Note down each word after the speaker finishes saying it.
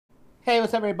Hey,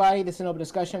 what's up, everybody? This is an open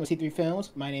discussion with C3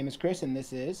 Films. My name is Chris, and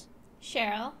this is.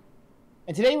 Cheryl.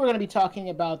 And today we're going to be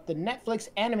talking about the Netflix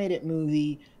animated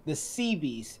movie, The Sea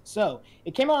Beast. So,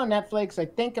 it came out on Netflix, I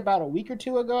think, about a week or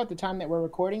two ago at the time that we're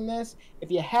recording this. If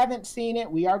you haven't seen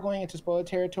it, we are going into spoiler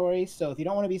territory. So, if you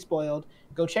don't want to be spoiled,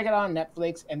 go check it out on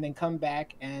Netflix and then come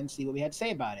back and see what we had to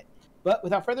say about it. But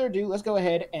without further ado, let's go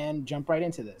ahead and jump right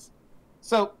into this.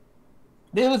 So,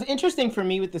 it was interesting for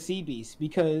me with The Sea Beast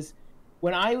because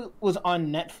when I was on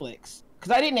Netflix,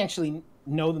 because I didn't actually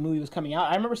know the movie was coming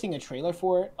out. I remember seeing a trailer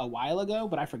for it a while ago,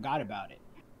 but I forgot about it.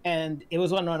 And it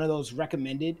was on one of those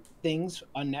recommended things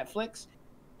on Netflix.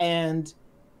 And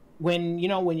when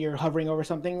you're hovering over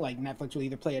something, like Netflix will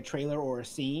either play a trailer or a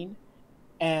scene.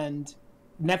 And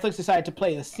Netflix decided to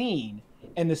play a scene.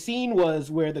 And the scene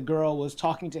was where the girl was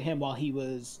talking to him while he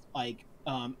was like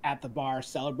at the bar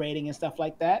celebrating and stuff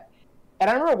like that. And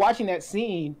I remember watching that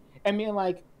scene and being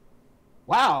like,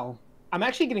 wow, I'm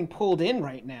actually getting pulled in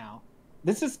right now.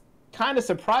 This is kind of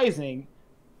surprising.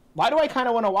 Why do I kind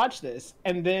of want to watch this?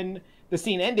 And then the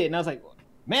scene ended, and I was like,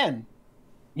 man,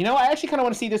 I actually kind of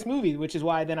want to see this movie, which is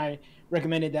why then I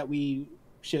recommended that we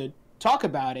should talk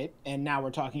about it. And now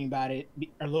we're talking about it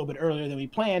a little bit earlier than we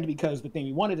planned because the thing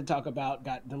we wanted to talk about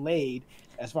got delayed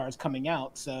as far as coming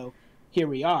out. So here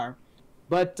we are.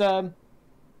 But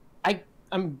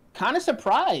I'm kind of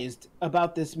surprised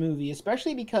about this movie,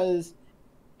 especially because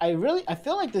I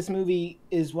feel like this movie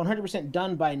is 100%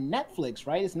 done by Netflix,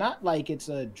 right? It's not like it's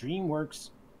a DreamWorks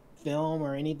film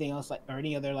or anything else like or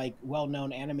any other like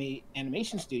well-known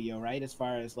animation studio, right? As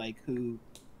far as like who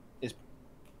is,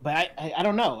 but I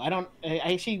don't know.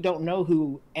 I actually don't know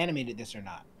who animated this or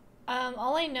not.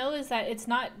 All I know is that it's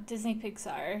not Disney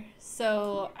Pixar.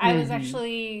 So I was Mm-hmm.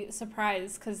 actually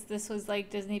surprised because this was like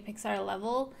Disney Pixar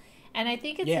level. And I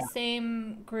think it's the Yeah.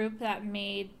 same group that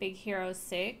made Big Hero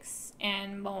 6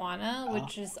 and Moana, Oh,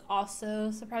 which is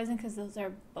also surprising because those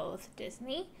are both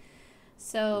Disney.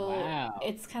 So wow.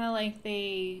 it's kind of like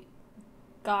they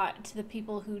got to the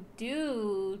people who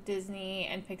do Disney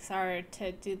and Pixar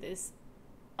to do this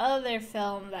other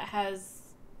film that has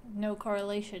no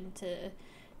correlation to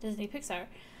Disney Pixar.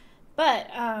 But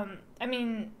I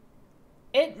mean,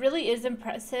 it really is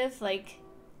impressive. Like,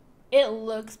 it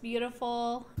looks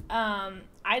beautiful.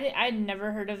 I'd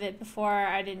never heard of it before.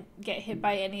 I didn't get hit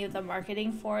by any of the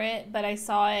marketing for it, but I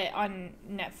saw it on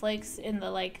Netflix in the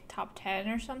like top 10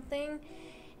 or something.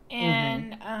 Mm-hmm.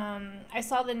 And I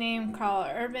saw the name Carl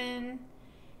Urban.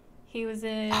 He was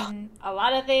in a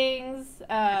lot of things.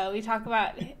 We talked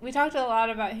a lot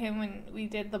about him when we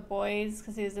did The Boys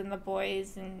because he was in The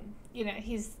Boys, and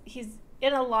he's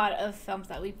in a lot of films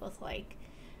that we both like.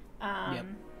 Yep.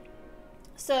 Um,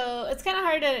 so it's kind of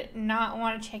hard to not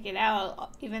want to check it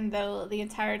out, even though the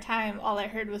entire time all I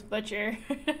heard was Butcher.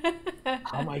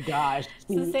 Oh my gosh. It's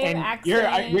the same And your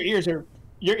accent.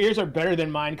 ears are better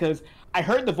than mine because I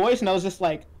heard the voice and I was just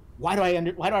like, why do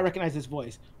I recognize this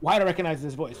voice? Why do I recognize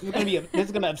this voice? This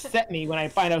is gonna upset me when I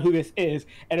find out who this is.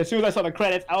 And as soon as I saw the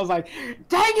credits, I was like,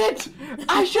 dang it!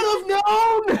 I should have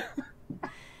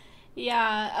known.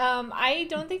 Yeah, I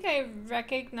don't think I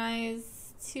recognize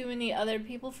too many other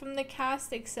people from the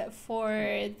cast except for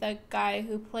the guy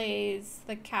who plays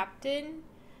the captain.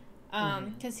 Hmm.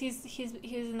 Because he was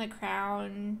in The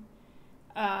Crown,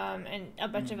 and a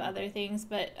bunch of Hmm. other things.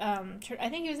 But I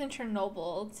think he was in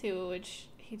Chernobyl too, which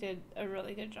he did a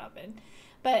really good job in.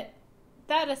 But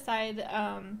that aside,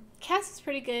 cast is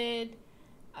pretty good.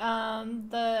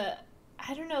 The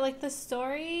I don't know, like the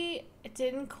story it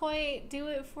didn't quite do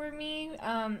it for me.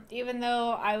 Even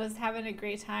though I was having a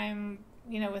great time,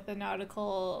 with the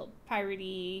nautical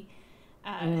piratey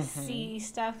Hmm. sea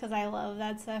stuff because I love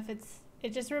that stuff. It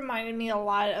just reminded me a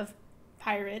lot of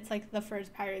Pirates, like the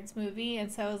first Pirates movie,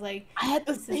 and so I was like, I had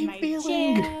the this is same my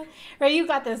feeling. jam. Right, you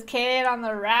got this kid on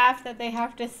the raft that they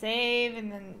have to save,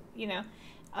 and then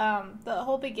the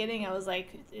whole beginning I was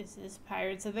like, this is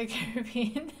Pirates of the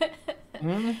Caribbean.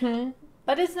 Hmm.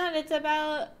 But it's not. It's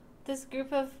about this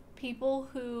group of people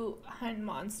who hunt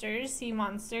monsters, sea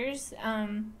monsters.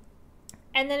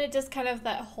 And then it just kind of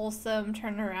that wholesome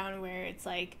turnaround where it's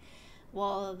like,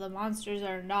 well, the monsters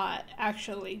are not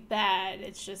actually bad.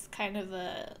 It's just kind of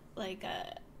a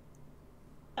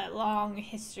long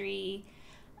history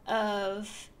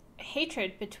of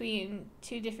hatred between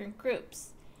two different groups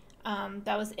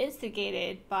that was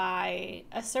instigated by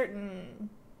a certain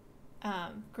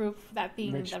group, that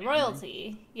being Rich the family.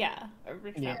 royalty. Yeah, a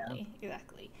rich Yeah. family,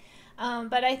 exactly.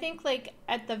 But I think like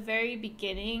at the very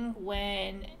beginning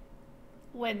when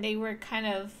they were kind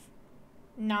of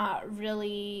not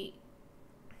really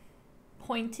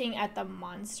pointing at the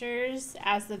monsters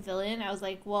as the villain, I was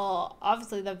like, well,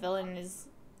 obviously the villain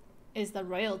is the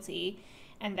royalty,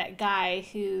 and that guy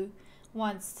who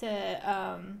wants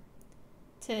to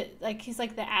like, he's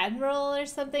like the admiral or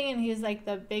something, and he's like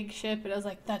the big ship, and I was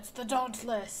like, that's the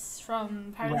Dauntless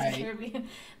from Pirates of the Caribbean,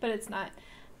 but it's not.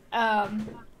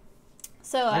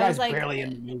 So that I was like, barely in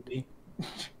the movie.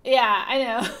 Yeah, I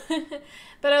know.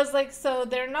 But I was like, so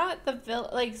they're not the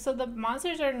like, so the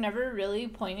monsters are never really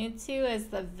pointed to as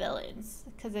the villains,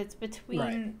 because it's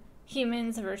between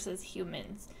humans versus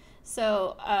humans.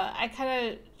 So I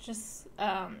kind of just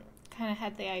kind of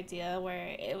had the idea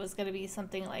where it was going to be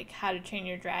something like How to Train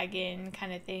Your Dragon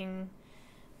kind of thing,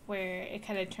 where it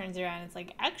kind of turns around and it's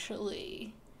like,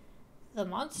 actually, the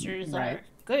monsters are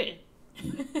good.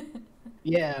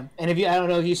 Yeah, and I don't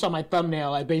know if you saw my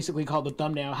thumbnail, I basically called the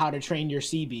thumbnail "How to Train Your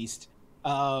Sea Beast,"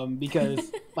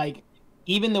 because like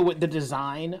even the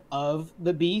design of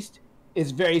the beast is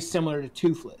very similar to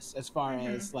Toothless as far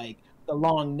as like the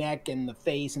long neck and the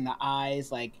face and the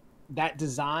eyes. Like that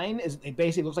design it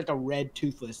basically looks like a red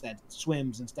Toothless that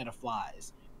swims instead of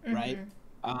flies, right?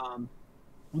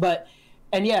 But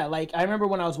and yeah, like I remember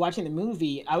when I was watching the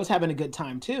movie, I was having a good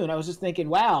time too, and I was just thinking,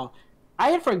 wow, I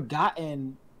had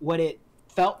forgotten what it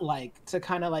felt like to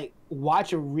kind of like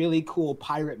watch a really cool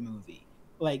pirate movie.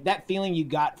 Like that feeling you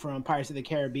got from Pirates of the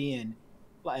Caribbean,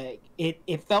 like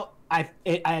it felt I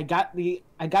got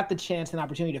the chance and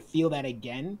opportunity to feel that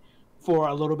again for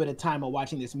a little bit of time while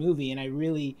watching this movie, and I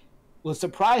really was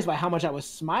surprised by how much I was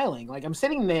smiling. Like I'm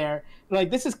sitting there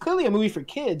like, this is clearly a movie for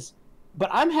kids, but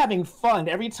I'm having fun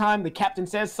every time the captain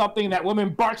says something, that woman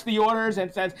barks the orders and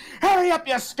says, "Hurry up,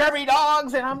 you scurvy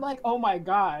dogs!" And I'm like, oh my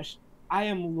gosh, I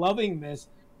am loving this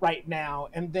right now.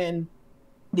 And then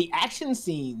the action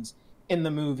scenes in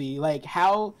the movie, like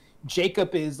how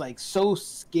Jacob is like so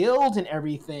skilled and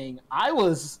everything, I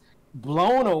was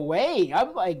blown away.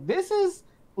 I'm like, this is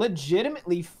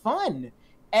legitimately fun.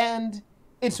 And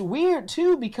it's weird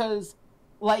too, because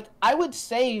like I would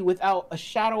say without a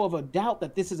shadow of a doubt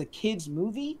that this is a kid's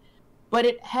movie, but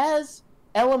it has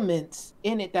elements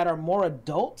in it that are more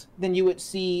adult than you would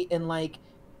see in like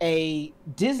a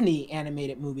Disney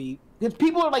animated movie, because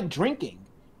people are like drinking,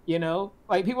 you know,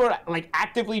 like people are like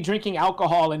actively drinking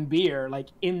alcohol and beer like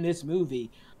in this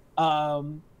movie.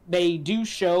 They do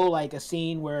show like a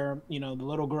scene where, you know, the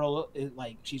little girl is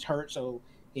like, she's hurt, so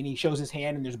and he shows his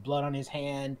hand and there's blood on his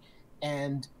hand,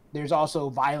 and there's also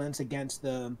violence against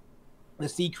the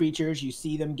sea creatures. You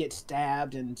see them get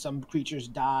stabbed and some creatures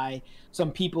die,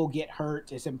 some people get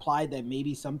hurt. It's implied that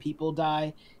maybe some people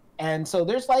die, and so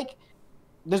there's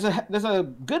a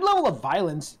good level of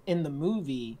violence in the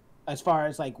movie as far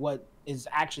as like what is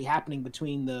actually happening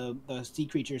between the sea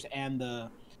creatures and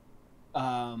the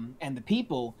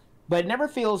people, but it never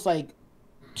feels like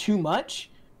too much.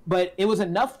 But it was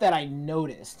enough that I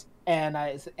noticed, and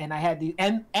I had the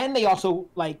and they also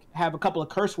like have a couple of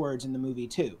curse words in the movie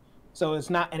too. So it's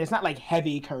not like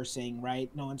heavy cursing, right?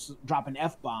 No one's dropping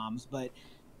F-bombs, but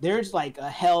there's like a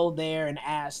hell there, an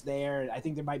ass there. I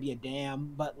think there might be a damn,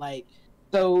 but like,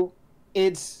 so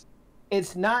it's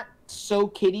not so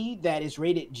kiddie that it's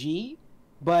rated G,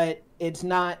 but it's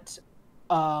not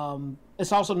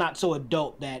it's also not so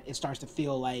adult that it starts to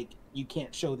feel like you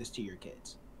can't show this to your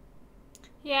kids.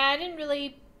 Yeah, I didn't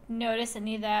really notice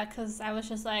any of that because I was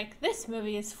just like, this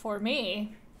movie is for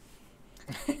me.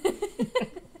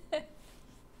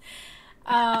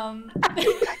 I'm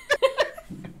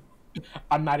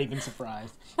not even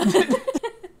surprised.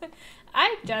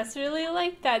 I just really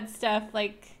like that stuff,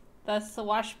 like the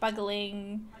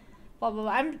swashbuckling, blah blah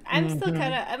blah. I'm still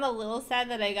kind of, I'm a little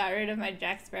sad that I got rid of my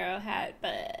Jack Sparrow hat,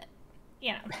 but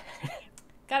you know,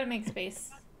 gotta make space.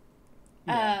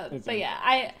 But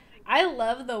yeah, I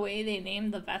love the way they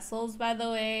named the vessels, by the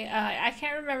way. I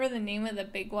can't remember the name of the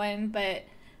big one, but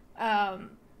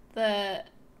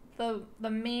the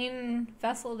main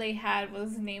vessel they had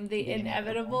was named the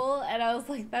Inevitable, and I was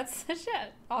like, that's such an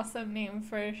awesome name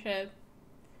for a ship.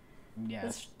 Yeah.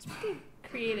 It's pretty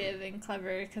creative and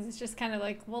clever, because it's just kind of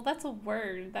like, well, that's a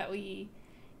word that we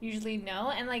usually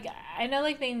know. And like, I know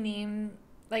like they name,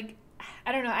 like,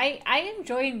 I don't know, I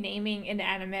enjoy naming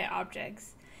inanimate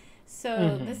objects.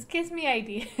 So this gives me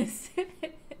ideas.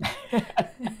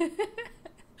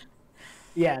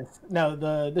 Yes. No,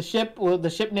 the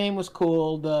ship name was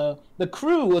cool. The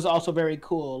crew was also very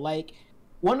cool. Like,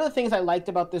 one of the things I liked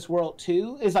about this world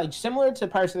too is, like, similar to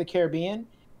Pirates of the Caribbean,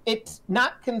 it's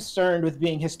not concerned with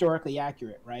being historically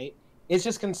accurate, right? It's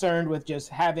just concerned with just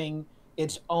having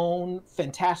its own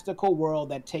fantastical world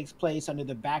that takes place under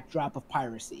the backdrop of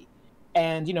piracy.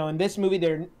 And, you know, in this movie,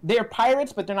 they're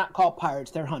pirates, but they're not called pirates.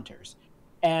 They're hunters.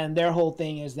 and their whole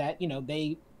thing is that, you know,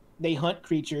 they hunt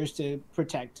creatures to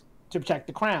protect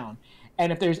the crown.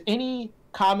 And if there's any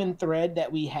common thread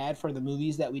that we had for the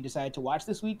movies that we decided to watch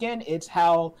this weekend, it's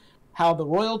how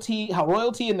royalty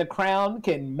and the crown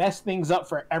can mess things up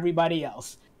for everybody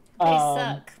else. They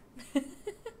suck.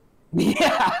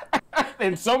 Yeah,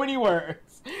 in so many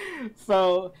words.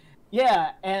 So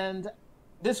yeah, and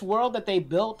this world that they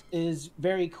built is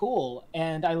very cool,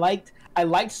 and I liked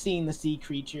seeing the sea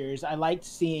creatures. I liked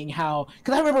seeing how,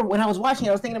 because I remember when I was watching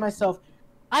I was thinking to myself,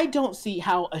 I don't see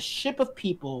how a ship of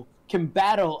people can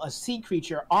battle a sea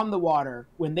creature on the water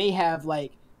when they have the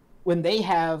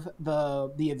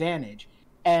advantage.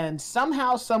 And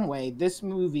somehow, some way, this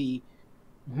movie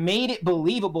made it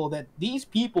believable that these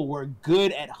people were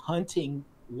good at hunting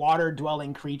water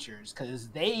dwelling creatures because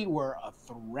they were a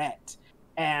threat.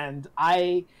 And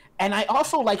I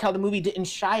also like how the movie didn't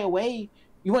shy away.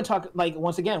 You want to talk, like,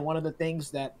 once again, one of the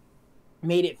things that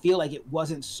made it feel like it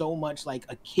wasn't so much like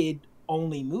a kid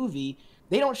only movie.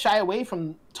 They don't shy away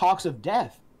from talks of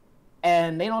death,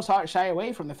 and they don't shy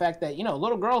away from the fact that, you know,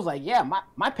 little girls like, yeah,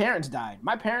 my parents died,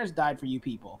 for you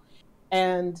people.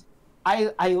 And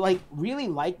I like really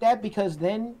like that, because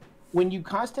then when you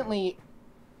constantly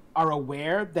are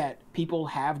aware that people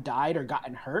have died or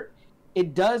gotten hurt,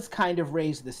 it does kind of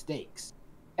raise the stakes.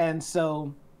 And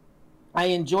so I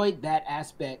enjoyed that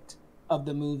aspect of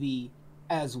the movie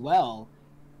as well.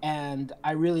 And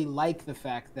I really like the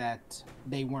fact that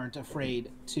they weren't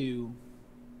afraid to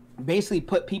basically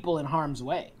put people in harm's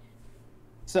way.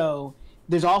 So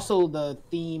there's also the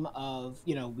theme of,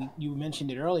 you know, you mentioned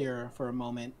it earlier for a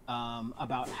moment,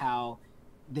 about how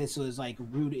this was like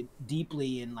rooted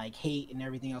deeply in like hate and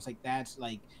everything else like that. It's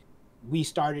like we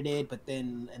started it, but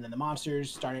then and then the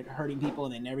monsters started hurting people,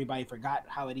 and then everybody forgot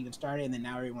how it even started, and then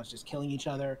now everyone's just killing each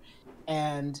other.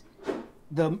 And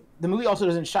the movie also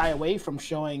doesn't shy away from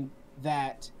showing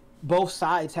that both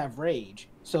sides have rage.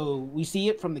 So we see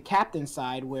it from the captain's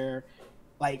side, where,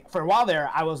 like, for a while there,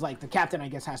 I was like, the captain, I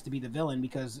guess, has to be the villain,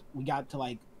 because we got to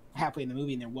like halfway in the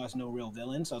movie and there was no real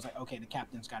villain. So I was like, okay, the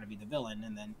captain's got to be the villain,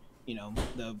 and then, you know,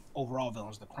 the overall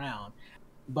villain's the crown.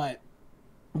 But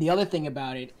the other thing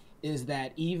about it is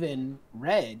that even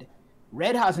Red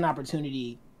has an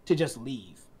opportunity to just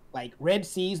leave. Like, Red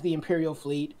sees the Imperial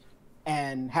fleet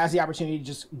and has the opportunity to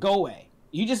just go away.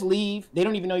 You just leave. They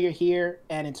don't even know you're here,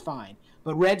 and it's fine.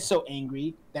 But Red's so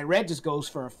angry that Red just goes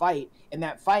for a fight, and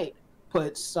that fight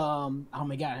puts oh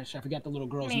my gosh, I forgot the little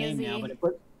girl's name now, but it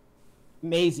puts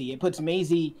Maisie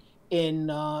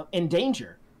in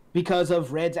danger because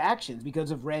of Red's actions,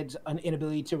 because of Red's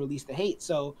inability to release the hate.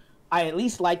 So I at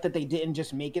least like that they didn't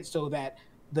just make it so that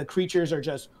the creatures are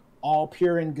just all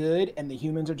pure and good and the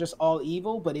humans are just all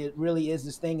evil, but it really is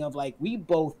this thing of like, we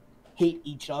both hate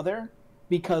each other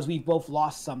because we've both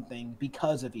lost something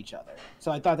because of each other.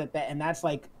 So I thought that and that's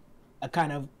like a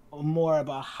kind of more of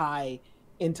a high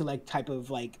intellect type of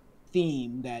like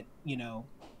theme that, you know,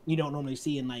 you don't normally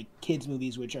see in like kids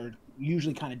movies, which are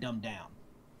usually kind of dumbed down.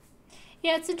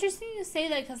 Yeah, it's interesting you say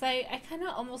that, because I kind of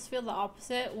almost feel the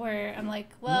opposite, where I'm like,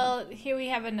 well, here we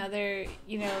have another,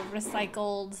 you know,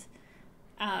 recycled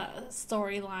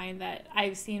storyline that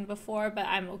I've seen before, but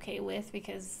I'm okay with,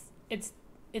 because it's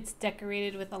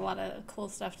decorated with a lot of cool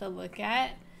stuff to look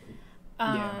at.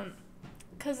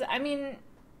 Because, I mean,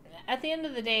 at the end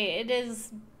of the day, it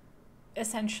is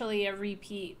essentially a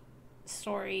repeat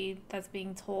story that's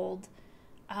being told,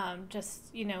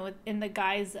 just, you know, in the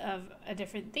guise of a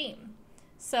different theme.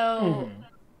 So,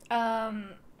 I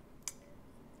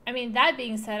mean, that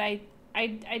being said,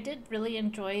 I did really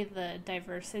enjoy the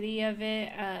diversity of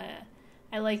it.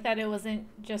 I like that it wasn't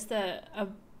just a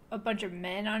bunch of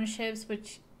men on ships,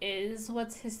 which is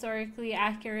what's historically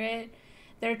accurate.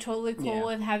 They're totally cool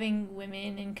with having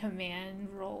women in command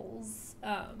roles.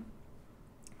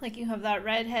 Like, you have that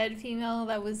redhead female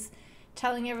that was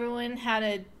telling everyone how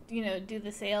to, you know, do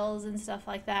the sails and stuff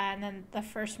like that. And then the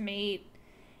first mate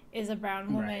is a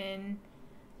brown woman.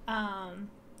 Right.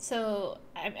 So,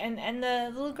 and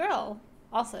the little girl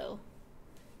also.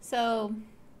 So,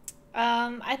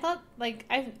 I thought, like,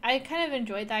 I kind of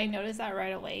enjoyed that. I noticed that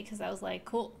right away, because I was like,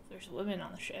 cool, there's women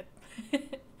on the ship.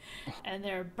 And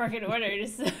they're barking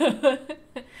orders.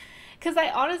 Because I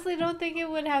honestly don't think it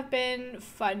would have been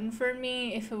fun for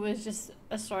me if it was just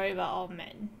a story about all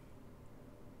men.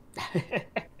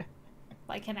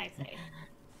 What can I say?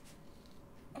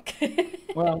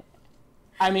 Well,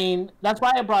 I mean, that's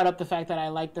why I brought up the fact that I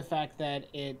like the fact that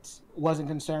it wasn't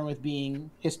concerned with being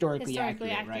historically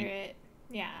accurate, right?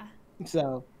 Yeah.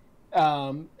 So,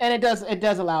 and it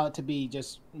does allow it to be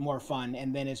just more fun,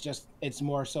 and then it's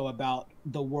more so about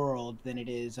the world than it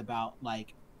is about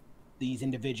like these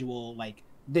individual like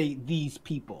these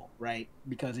people, right?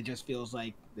 Because it just feels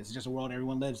like this is just a world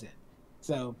everyone lives in.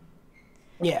 So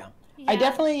yeah, I Yeah.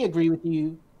 definitely agree with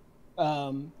you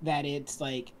that it's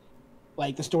like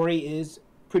the story is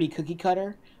pretty cookie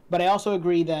cutter, but I also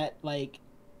agree that like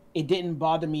it didn't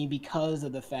bother me because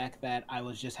of the fact that I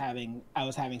was having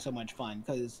so much fun,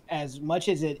 because as much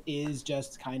as it is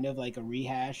just kind of like a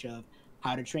rehash of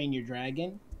How to Train Your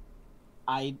Dragon,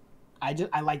 I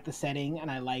I like the setting, and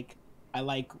I like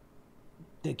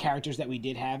the characters that we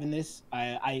did have in this.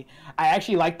 I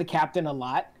actually liked the captain a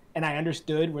lot, and I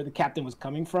understood where the captain was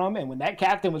coming from. And when that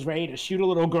captain was ready to shoot a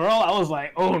little girl, I was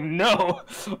like, "Oh no,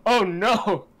 oh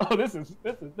no, oh this is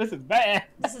bad."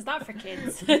 This is not for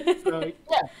kids. So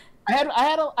yeah,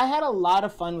 I had a lot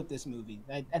of fun with this movie.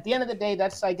 At the end of the day,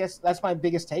 that's I guess that's my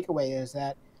biggest takeaway is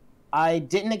that I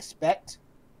didn't expect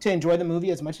to enjoy the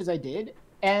movie as much as I did,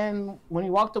 and when we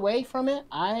walked away from it,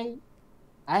 I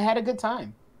had a good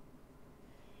time.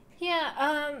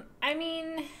 Yeah, I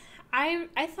mean, I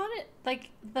thought it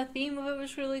like the theme of it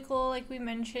was really cool, like we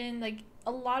mentioned. Like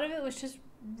a lot of it was just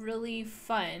really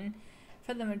fun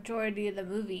for the majority of the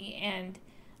movie, and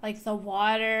like the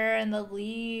water and the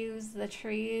leaves, the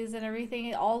trees and everything,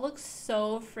 it all looks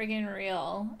so friggin'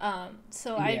 real.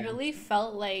 So I Yeah. really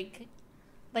felt like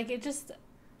it just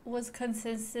was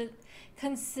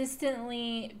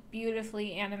consistently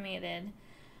beautifully animated.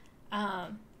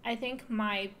 I think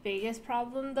my biggest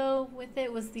problem though with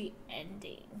it was the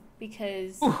ending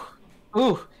because Ooh,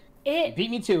 ooh, you it beat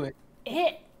me to it.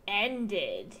 it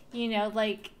ended,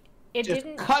 like it Just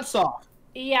didn't. cuts off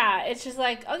Yeah, it's just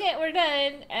like, okay, we're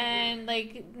done, and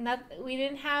like not we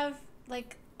didn't have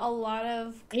like a lot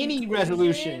of any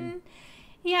resolution. conclusion.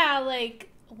 Yeah, like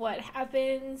what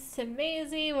happens to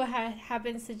Maisie? What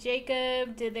happens to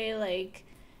Jacob? Did they like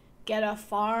get a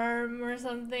farm or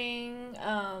something?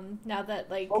 Now that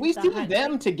like Well, we the see hunt.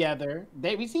 them together.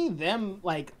 We see them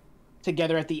like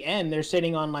together at the end. They're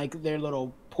sitting on like their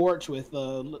little porch with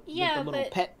the Yeah, little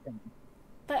pet thing.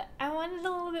 but I wanted a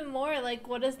little bit more. Like,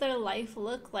 what does their life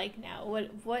look like now?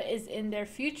 What is in their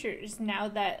futures now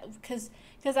that because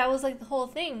that was like the whole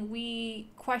thing.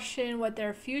 We questioned what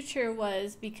their future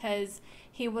was because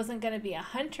he wasn't gonna be a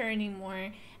hunter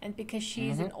anymore, and because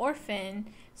she's Hmm. an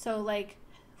orphan. So like,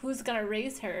 who's gonna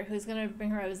raise her? Who's gonna bring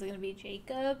her up? Is it gonna be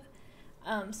Jacob?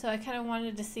 So I kind of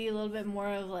wanted to see a little bit more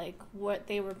of like what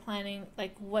they were planning,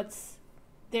 like what's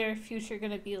their future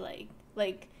gonna be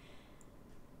like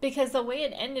because the way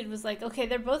it ended was like, okay,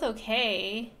 they're both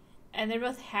okay and they're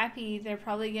both happy. They're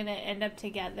probably going to end up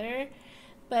together.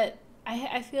 But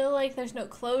I feel like there's no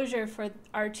closure for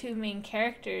our two main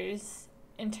characters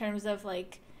in terms of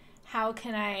like how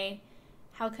can I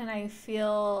how can I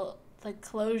feel like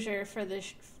closure for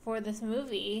this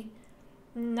movie,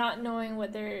 not knowing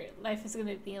what their life is going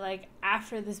to be like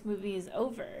after this movie is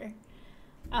over.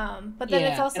 But then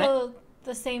it's Yeah, and also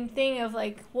the same thing of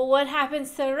like, well, what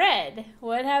happens to red?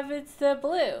 What happens to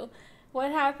blue?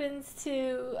 What happens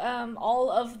to all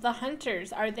of the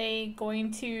hunters? Are they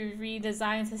going to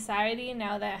redesign society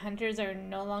now that hunters are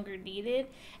no longer needed?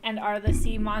 And are the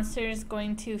sea monsters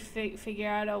going to figure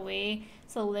out a way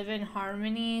to live in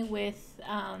harmony with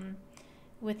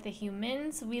the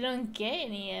humans? We don't get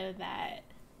any of that.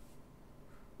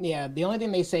 yeah, the only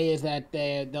thing they say is that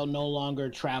they'll no longer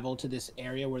travel to this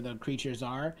area where the creatures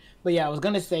are. But yeah, I was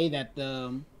gonna say that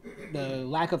the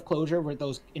lack of closure with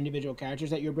those individual characters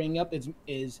that you're bringing up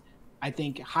is I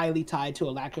think highly tied to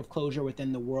a lack of closure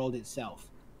within the world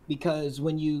itself. Because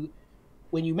when you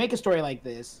make a story like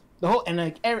this, the whole and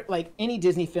like any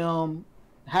Disney film,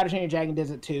 How to Train Your Dragon does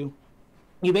it too.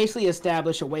 You basically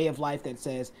establish a way of life that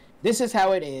says this is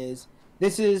how it is.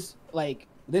 This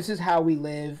is how we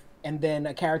live, and then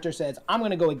a character says I'm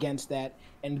going to go against that,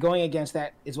 and going against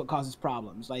that is what causes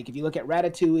problems. Like if you look at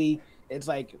Ratatouille, it's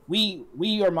like we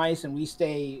are mice and we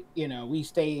stay in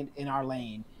our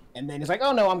lane, and then it's like,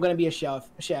 oh no, I'm going to be a chef,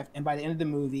 and by the end of the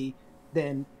movie,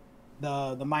 then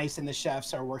the mice and the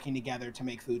chefs are working together to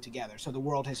make food together. So the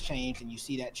world has changed, and you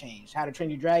see that change. How to Train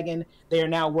Your Dragon, they are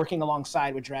now working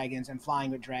alongside with dragons and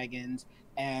flying with dragons,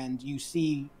 and you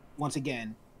see once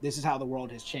again, this is how the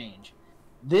world has changed.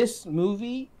 This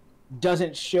movie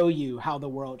doesn't show you how the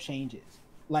world changes.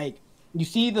 Like you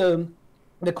see the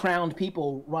crowned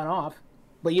people run off,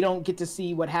 but you don't get to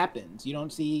see what happens. You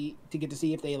don't see to get to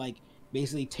see if they like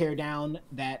basically tear down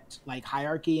that like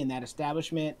hierarchy and that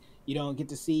establishment. You don't get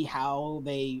to see how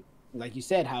they, like you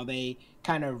said, how they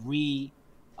kind of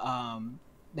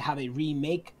how they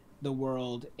remake the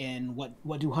world, and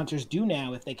what do hunters do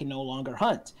now if they can no longer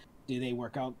hunt? Do they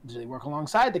work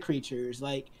alongside the creatures?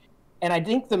 Like, and I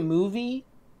think the movie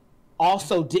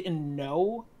also didn't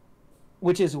know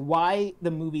which is why the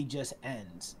movie just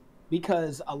ends,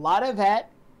 because a lot of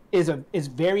that is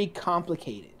very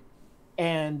complicated,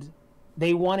 and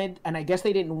they wanted, and I guess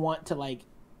they didn't want to like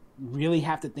really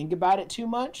have to think about it too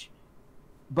much,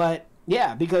 but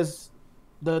yeah, because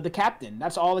the captain,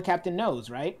 that's all the captain knows,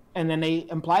 right? And then they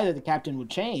imply that the captain would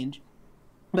change,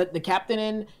 but the captain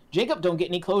and Jacob don't get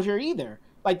any closure either.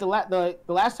 Like the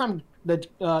last time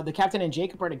the captain and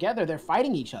Jacob are together, they're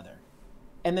fighting each other,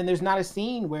 and then there's not a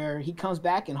scene where he comes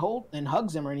back and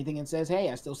hugs him or anything and says, "Hey,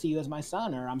 I still see you as my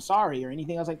son," or "I'm sorry," or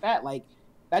anything else like that. Like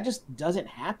that just doesn't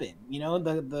happen. You know,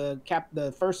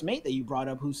 the first mate that you brought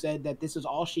up, who said that this is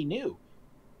all she knew.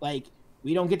 Like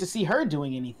we don't get to see her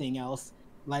doing anything else,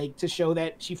 like to show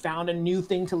that she found a new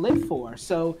thing to live for.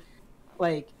 So,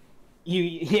 like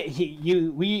we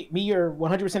are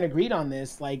 100% agreed on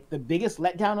this. Like the biggest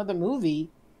letdown of the movie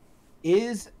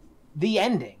is the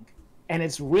ending, and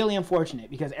it's really unfortunate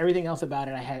because everything else about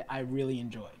it I really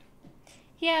enjoyed.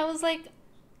 Yeah,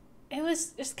 it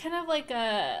was just kind of like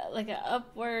a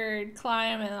upward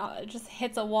climb, and it just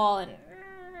hits a wall and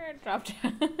drop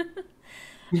down.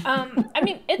 I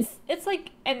mean, it's like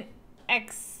an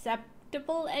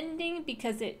acceptable ending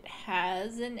because it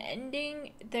has an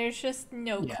ending. There's just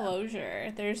no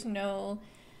closure. There's no,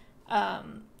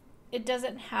 it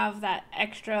doesn't have that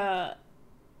extra,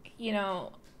 you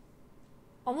know,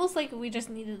 almost like we just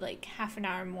needed like half an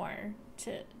hour more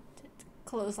to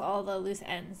close all the loose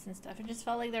ends and stuff. It just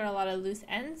felt like there were a lot of loose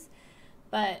ends,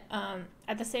 but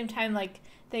at the same time, like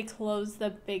they closed the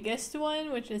biggest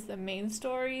one, which is the main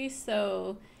story,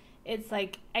 so it's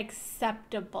like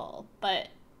acceptable, but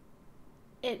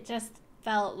it just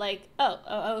felt like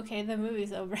oh okay, the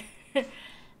movie's over.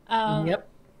 Yep.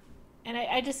 And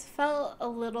I just felt a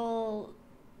little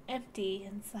empty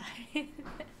inside.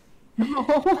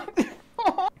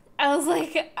 I was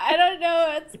like, I don't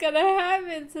know what's gonna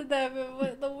happen to them and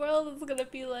what the world is gonna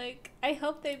be like. I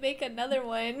hope they make another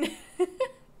one.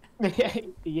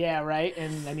 Yeah, right.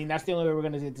 And I mean, that's the only way we're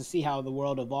going to get to see how the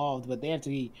world evolved. But they have to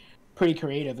be pretty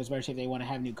creative, especially if they want to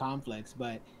have new conflicts.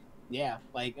 But yeah,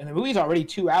 like, and the movie's already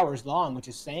 2 hours long, which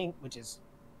is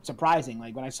surprising.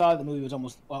 Like when I saw the movie was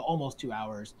almost 2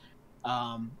 hours.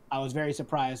 I was very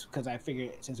surprised because I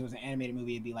figured since it was an animated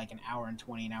movie, it'd be like an hour and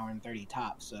 20, an hour and 30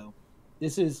 tops. So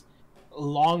this is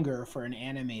longer for an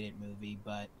animated movie,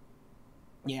 but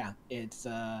yeah, it's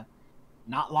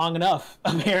not long enough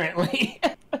apparently.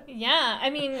 Yeah, I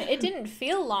mean, it didn't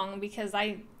feel long because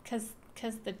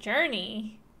the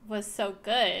journey was so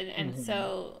good and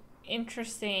so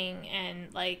interesting,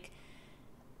 and like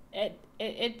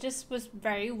it just was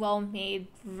very well made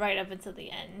right up until the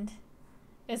end.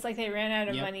 It's like they ran out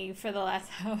of money for the last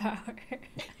half hour.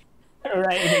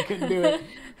 Right, they couldn't do it.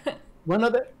 One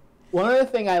other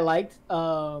thing I liked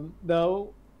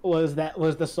though was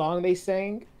the song they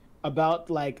sang about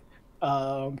like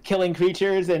killing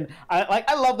creatures, and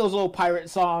I love those little pirate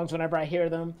songs whenever I hear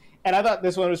them, and I thought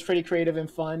this one was pretty creative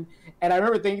and fun. And I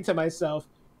remember thinking to myself,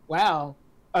 wow,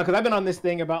 because I've been on this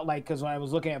thing about like, because when I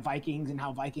was looking at Vikings and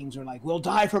how Vikings are like, we'll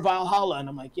die for Valhalla, and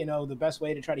I'm like, you know, the best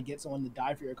way to try to get someone to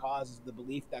die for your cause is the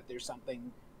belief that there's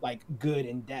something like good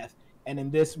in death. And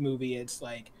in this movie it's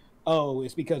like, oh,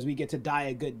 it's because we get to die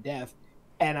a good death.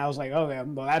 And I was like, oh,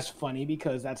 well, that's funny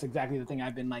because that's exactly the thing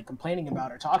I've been like complaining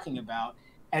about or talking about.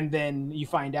 And then you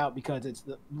find out because it's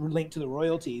linked to the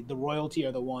royalty. The royalty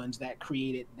are the ones that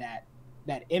created that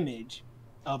image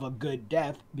of a good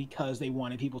death because they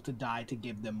wanted people to die to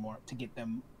give them more, to get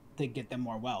them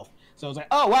more wealth. So I was like,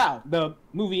 oh wow, the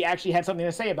movie actually had something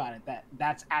to say about it.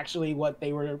 That's actually what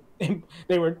they were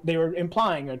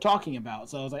implying or talking about.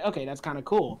 So I was like, okay, that's kind of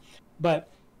cool. But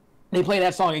they play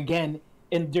that song again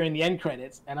during the end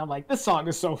credits, and I'm like, this song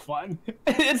is so fun.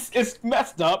 it's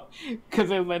messed up because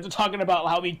they're talking about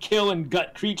how we kill and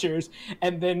gut creatures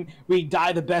and then we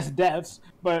die the best deaths,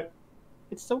 but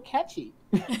it's so catchy.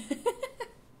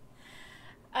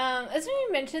 As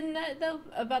you mentioned that though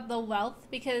about the wealth,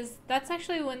 because that's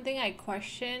actually one thing I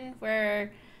question,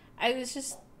 where I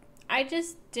just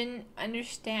didn't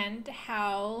understand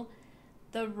how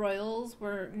the royals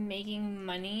were making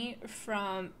money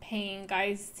from paying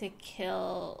guys to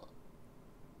kill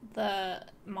the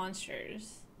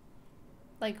monsters.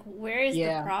 Like, where is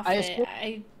the profit?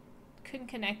 I couldn't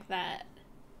connect that.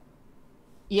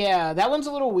 Yeah, that one's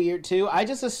a little weird too. I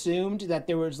just assumed that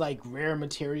there was like rare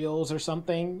materials or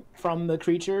something from the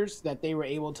creatures that they were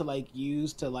able to like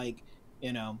use to like,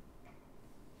 you know,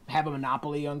 have a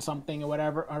monopoly on something or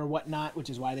whatever or whatnot, which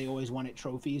is why they always wanted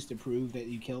trophies to prove that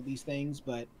you killed these things.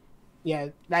 But yeah,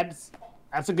 that's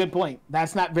a good point.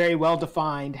 That's not very well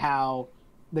defined how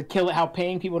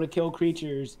paying people to kill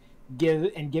creatures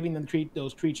giving them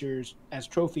those creatures as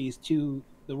trophies to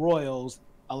the royals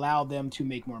allow them to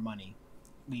make more money.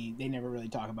 They never really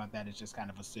talk about that. It's just kind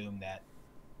of assumed that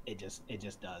it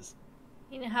just does.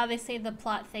 You know how they say the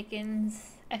plot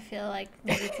thickens? I feel like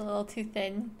maybe it's a little too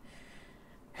thin.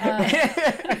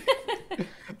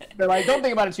 They're like, don't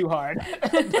think about it too hard.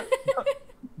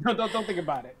 don't think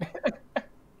about it.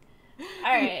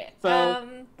 All right.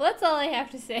 So, that's all I have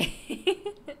to say.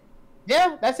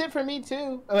 Yeah, that's it for me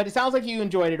too. But it sounds like you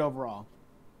enjoyed it overall.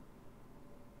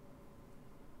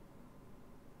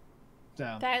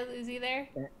 So. Did I lose you there?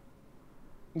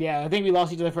 Yeah, I think we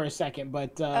lost each other for a second,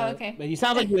 but okay. But you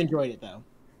sound like you enjoyed it though.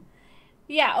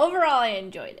 Yeah, overall I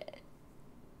enjoyed it.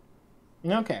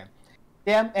 Okay.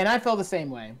 Yeah, and I feel the same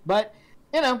way. But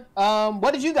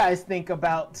what did you guys think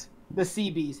about the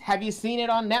Seabees? Have you seen it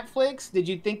on Netflix? Did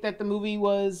you think that the movie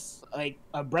was like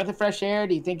a breath of fresh air?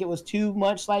 Do you think it was too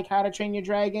much like How to Train Your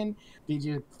Dragon? Did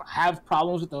you have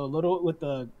problems with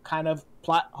the kind of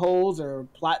plot holes or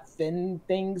plot thin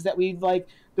things that we've like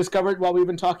discovered while we've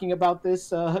been talking about this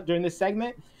during this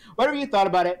segment? Whatever you thought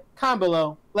about it, comment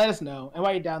below. Let us know. And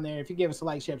while you're down there, if you give us a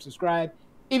like, share, subscribe.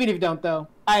 Even if you don't, though,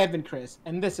 I have been Chris,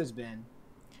 and this has been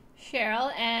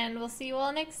Cheryl, and we'll see you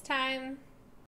all next time.